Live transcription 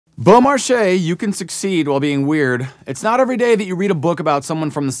Beaumarchais, you can succeed while being weird. It's not every day that you read a book about someone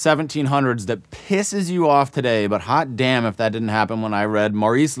from the 1700s that pisses you off today, but hot damn if that didn't happen when I read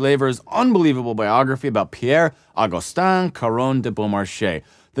Maurice Lever's unbelievable biography about Pierre-Augustin Caron de Beaumarchais,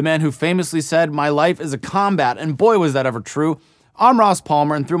 the man who famously said, "My life is a combat," and boy was that ever true. I'm Ross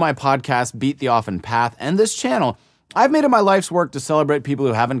Palmer, and through my podcast, Beat the Often Path, and this channel, I've made it my life's work to celebrate people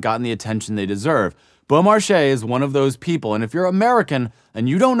who haven't gotten the attention they deserve. Beaumarchais is one of those people, and if you're American and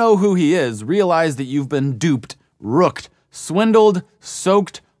you don't know who he is, realize that you've been duped, rooked, swindled,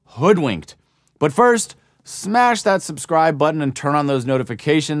 soaked, hoodwinked. But first, smash that subscribe button and turn on those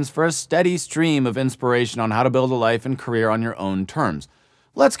notifications for a steady stream of inspiration on how to build a life and career on your own terms.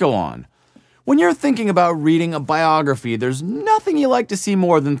 Let's go on. When you're thinking about reading a biography, there's nothing you like to see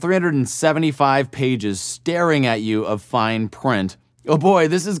more than 375 pages staring at you of fine print. Oh boy,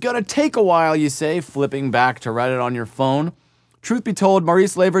 this is gonna take a while, you say, flipping back to Reddit on your phone. Truth be told,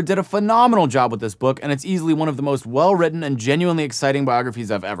 Maurice Lever did a phenomenal job with this book, and it's easily one of the most well-written and genuinely exciting biographies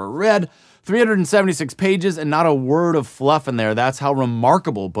I've ever read. 376 pages and not a word of fluff in there. That's how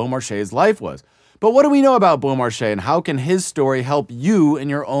remarkable Beaumarchais' life was. But what do we know about Beaumarchais, and how can his story help you in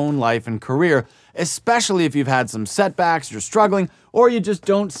your own life and career, especially if you've had some setbacks, you're struggling, or you just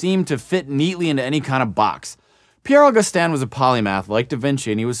don't seem to fit neatly into any kind of box? Pierre-Augustin was a polymath like Da Vinci,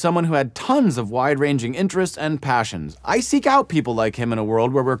 and he was someone who had tons of wide-ranging interests and passions. I seek out people like him in a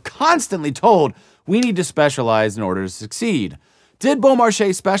world where we're constantly told we need to specialize in order to succeed. Did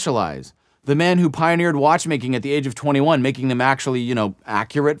Beaumarchais specialize? The man who pioneered watchmaking at the age of 21, making them actually,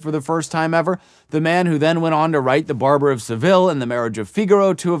 accurate for the first time ever. The man who then went on to write The Barber of Seville and The Marriage of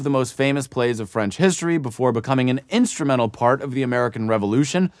Figaro, two of the most famous plays of French history, before becoming an instrumental part of the American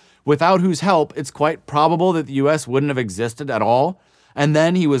Revolution, without whose help it's quite probable that the US wouldn't have existed at all. And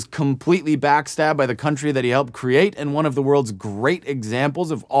then he was completely backstabbed by the country that he helped create, and one of the world's great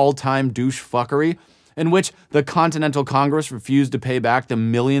examples of all-time douche fuckery, in which the Continental Congress refused to pay back the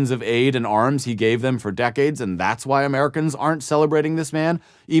millions of aid and arms he gave them for decades, and that's why Americans aren't celebrating this man,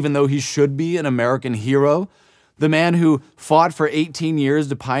 even though he should be an American hero. The man who fought for 18 years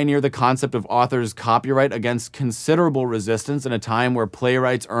to pioneer the concept of author's copyright against considerable resistance in a time where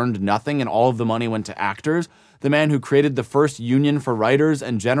playwrights earned nothing and all of the money went to actors. The man who created the first union for writers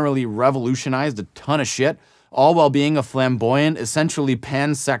and generally revolutionized a ton of shit, all while being a flamboyant, essentially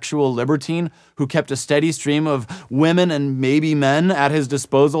pansexual libertine who kept a steady stream of women and maybe men at his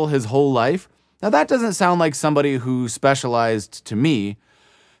disposal his whole life. Now that doesn't sound like somebody who specialized to me.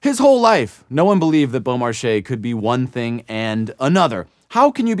 His whole life, no one believed that Beaumarchais could be one thing and another.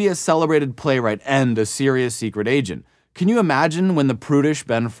 How can you be a celebrated playwright and a serious secret agent? Can you imagine when the prudish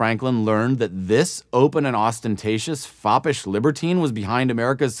Ben Franklin learned that this open and ostentatious, foppish libertine was behind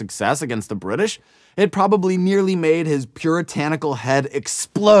America's success against the British? It probably nearly made his puritanical head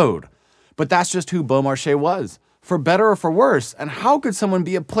explode. But that's just who Beaumarchais was, for better or for worse. And how could someone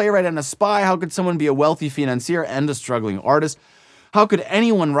be a playwright and a spy? How could someone be a wealthy financier and a struggling artist? How could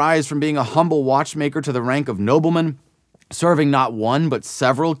anyone rise from being a humble watchmaker to the rank of nobleman, serving not one but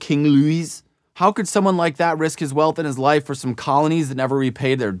several King Louis? How could someone like that risk his wealth and his life for some colonies that never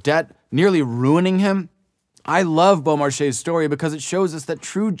repaid their debt, nearly ruining him? I love Beaumarchais' story because it shows us that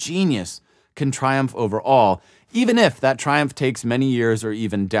true genius can triumph over all, even if that triumph takes many years or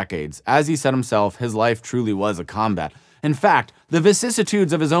even decades. As he said himself, his life truly was a combat. In fact, the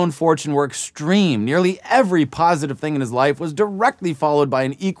vicissitudes of his own fortune were extreme. Nearly every positive thing in his life was directly followed by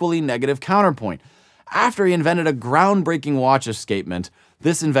an equally negative counterpoint. After he invented a groundbreaking watch escapement,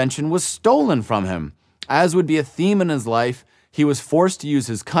 this invention was stolen from him. As would be a theme in his life, he was forced to use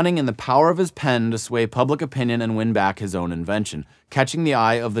his cunning and the power of his pen to sway public opinion and win back his own invention, catching the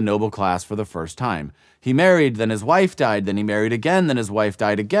eye of the noble class for the first time. He married, then his wife died, then he married again, then his wife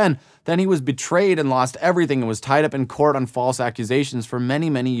died again, then he was betrayed and lost everything and was tied up in court on false accusations for many,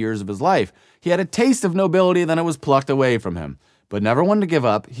 many years of his life. He had a taste of nobility, then it was plucked away from him. But never one to give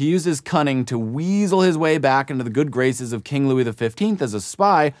up, he used his cunning to weasel his way back into the good graces of King Louis XV as a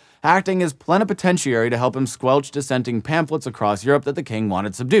spy, acting as plenipotentiary to help him squelch dissenting pamphlets across Europe that the king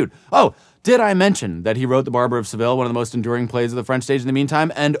wanted subdued. Oh, did I mention that he wrote The Barber of Seville, one of the most enduring plays of the French stage in the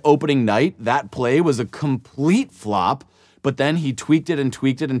meantime, and opening night, that play was a complete flop, but then he tweaked it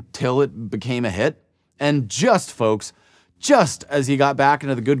until it became a hit? And just, folks, just as he got back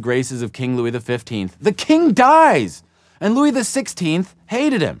into the good graces of King Louis XV, the king dies! And Louis XVI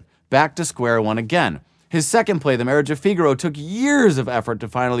hated him. Back to square one again. His second play, The Marriage of Figaro, took years of effort to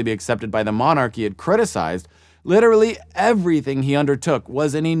finally be accepted by the monarch he had criticized. Literally everything he undertook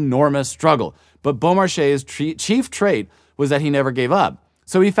was an enormous struggle. But Beaumarchais' chief trait was that he never gave up.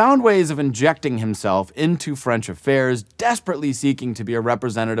 So he found ways of injecting himself into French affairs, desperately seeking to be a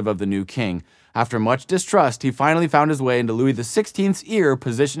representative of the new king. After much distrust, he finally found his way into Louis XVI's ear,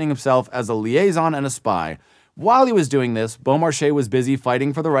 positioning himself as a liaison and a spy. While he was doing this, Beaumarchais was busy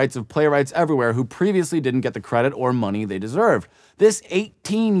fighting for the rights of playwrights everywhere who previously didn't get the credit or money they deserved. This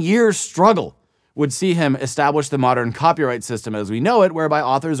 18-year struggle would see him establish the modern copyright system as we know it, whereby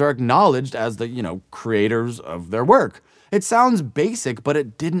authors are acknowledged as the, creators of their work. It sounds basic, but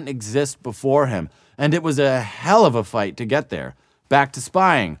it didn't exist before him, and it was a hell of a fight to get there. Back to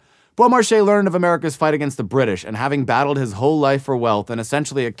spying. Beaumarchais learned of America's fight against the British, and having battled his whole life for wealth and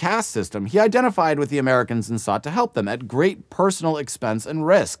essentially a caste system, he identified with the Americans and sought to help them at great personal expense and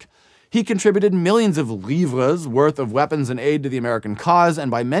risk. He contributed millions of livres worth of weapons and aid to the American cause, and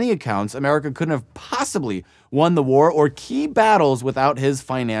by many accounts, America couldn't have possibly won the war or key battles without his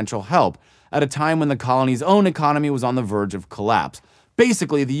financial help, at a time when the colony's own economy was on the verge of collapse.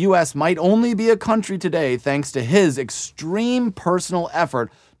 Basically, the US might only be a country today thanks to his extreme personal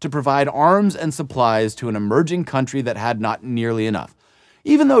effort to provide arms and supplies to an emerging country that had not nearly enough.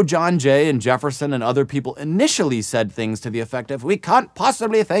 Even though John Jay and Jefferson and other people initially said things to the effect of, "We can't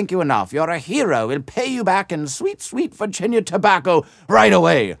possibly thank you enough, you're a hero, we'll pay you back in sweet, sweet Virginia tobacco right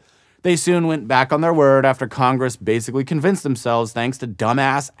away," they soon went back on their word after Congress basically convinced themselves, thanks to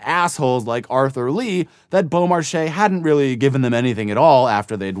dumbass assholes like Arthur Lee, that Beaumarchais hadn't really given them anything at all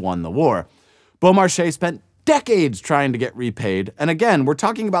after they'd won the war. Beaumarchais spent decades trying to get repaid, and again, we're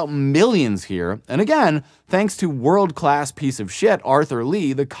talking about millions here, and again, thanks to world-class piece of shit Arthur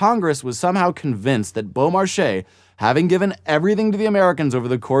Lee, the Congress was somehow convinced that Beaumarchais, having given everything to the Americans over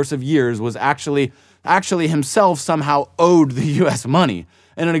the course of years, was actually himself somehow owed the US money,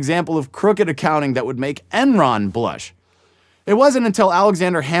 and an example of crooked accounting that would make Enron blush. It wasn't until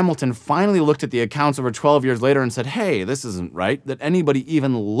Alexander Hamilton finally looked at the accounts over 12 years later and said, "Hey, this isn't right," that anybody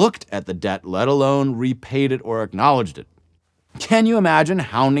even looked at the debt, let alone repaid it or acknowledged it. Can you imagine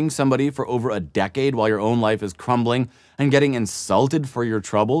hounding somebody for over a decade while your own life is crumbling and getting insulted for your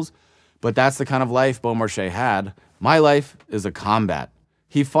troubles? But that's the kind of life Beaumarchais had. My life is a combat.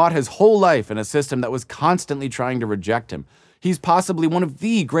 He fought his whole life in a system that was constantly trying to reject him. He's possibly one of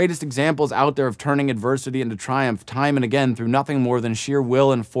the greatest examples out there of turning adversity into triumph time and again through nothing more than sheer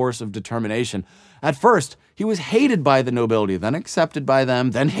will and force of determination. At first, he was hated by the nobility, then accepted by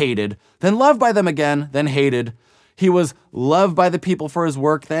them, then hated, then loved by them again, then hated. He was loved by the people for his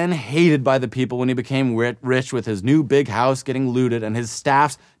work, then hated by the people when he became rich with his new big house getting looted and his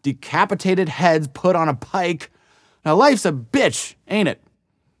staff's decapitated heads put on a pike. Now life's a bitch, ain't it?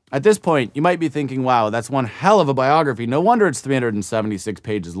 At this point, you might be thinking, wow, that's one hell of a biography. No wonder it's 376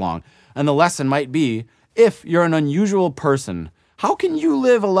 pages long. And the lesson might be, if you're an unusual person, how can you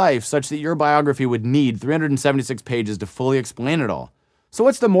live a life such that your biography would need 376 pages to fully explain it all? So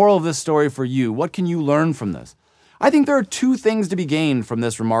what's the moral of this story for you? What can you learn from this? I think there are two things to be gained from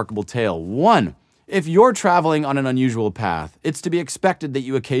this remarkable tale. One, if you're traveling on an unusual path, it's to be expected that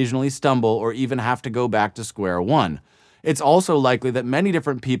you occasionally stumble or even have to go back to square one. It's also likely that many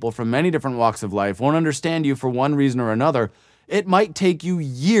different people from many different walks of life won't understand you for one reason or another. It might take you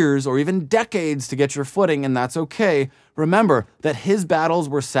years or even decades to get your footing, and that's okay. Remember that his battles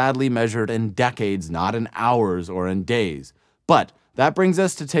were sadly measured in decades, not in hours or in days. But that brings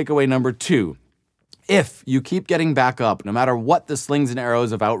us to takeaway number 2. If you keep getting back up, no matter what the slings and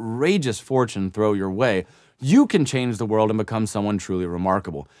arrows of outrageous fortune throw your way, you can change the world and become someone truly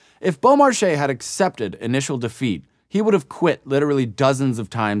remarkable. If Beaumarchais had accepted initial defeat, he would have quit literally dozens of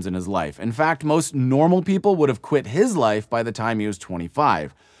times in his life. In fact, most normal people would have quit his life by the time he was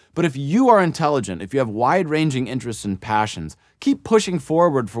 25. But if you are intelligent, if you have wide-ranging interests and passions, keep pushing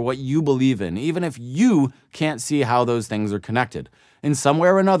forward for what you believe in, even if you can't see how those things are connected. In some way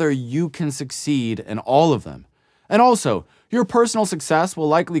or another, you can succeed in all of them. And also, your personal success will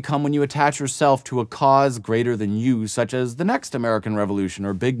likely come when you attach yourself to a cause greater than you, such as the next American Revolution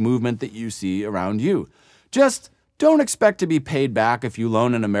or big movement that you see around you. Just don't expect to be paid back if you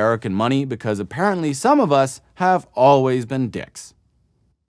loan an American money, because apparently some of us have always been dicks.